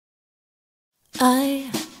I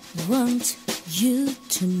want you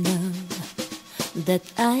to know that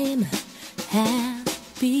I'm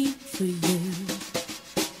happy for you.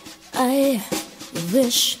 I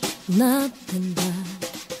wish nothing but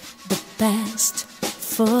the best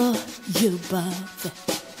for you both.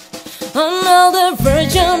 Another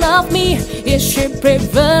version of me, is she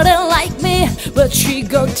perverted like me? But she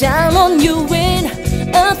go down on you in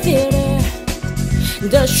a theater.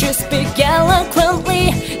 Does she speak eloquently?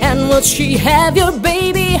 And will she have your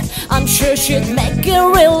baby? I'm sure she'd make a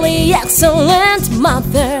really excellent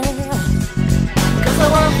mother. Cause I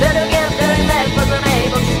want better get very mad, but I'm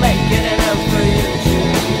able to make it enough for you to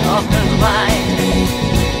be off her mind.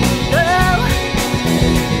 Oh.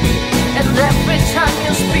 And every time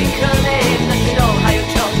you speak her name, let me know how you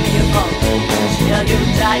told me about till you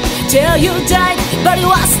died. Till you died, but you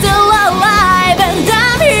are still alive. And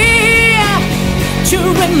I'm here to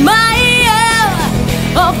remind you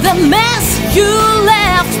of the mess you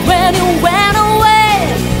left when you went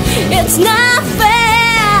away. It's not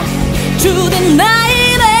fair to deny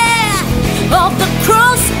it, of the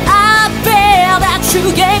cross I bear that you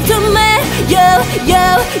gave to me.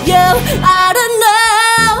 I don't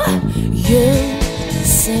know. You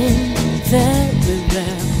seem very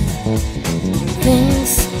well.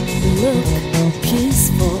 Things look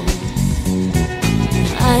peaceful.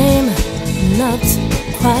 I'm not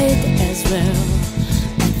quite as well.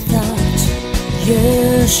 I thought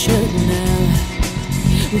you should know.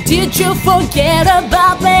 Did you forget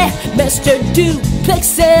about me, Mr.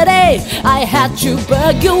 Duplicity? I had to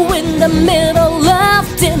bug you in the middle of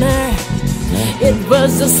dinner. It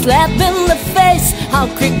was a slap in the face, how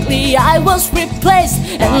quickly I was replaced.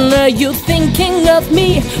 And are you thinking of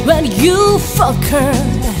me when you fuck her?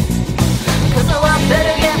 Cause I want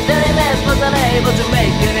better get very mad, but I'm able to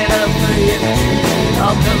make it enough for you to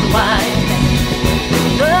talk of mine.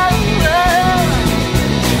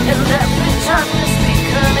 And every time you speak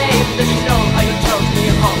her name, does she know how you told me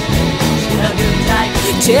home till you died?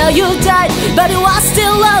 Till you died, but you are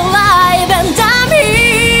still alive. And I'm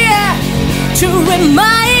here to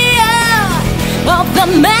remind you of the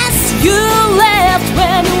mess you left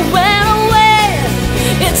when you went away.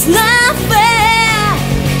 It's not fair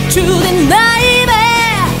to deny me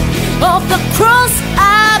of the cross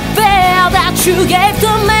I bear that you gave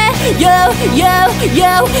to me.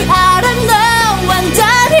 I don't know. And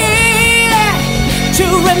I'm here to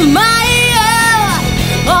remind you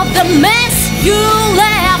of the mess you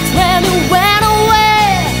left when you went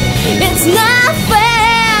away. It's not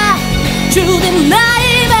fair to deny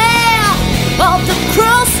me of the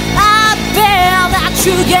cross I bear that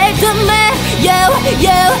you gave to me.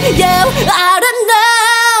 I don't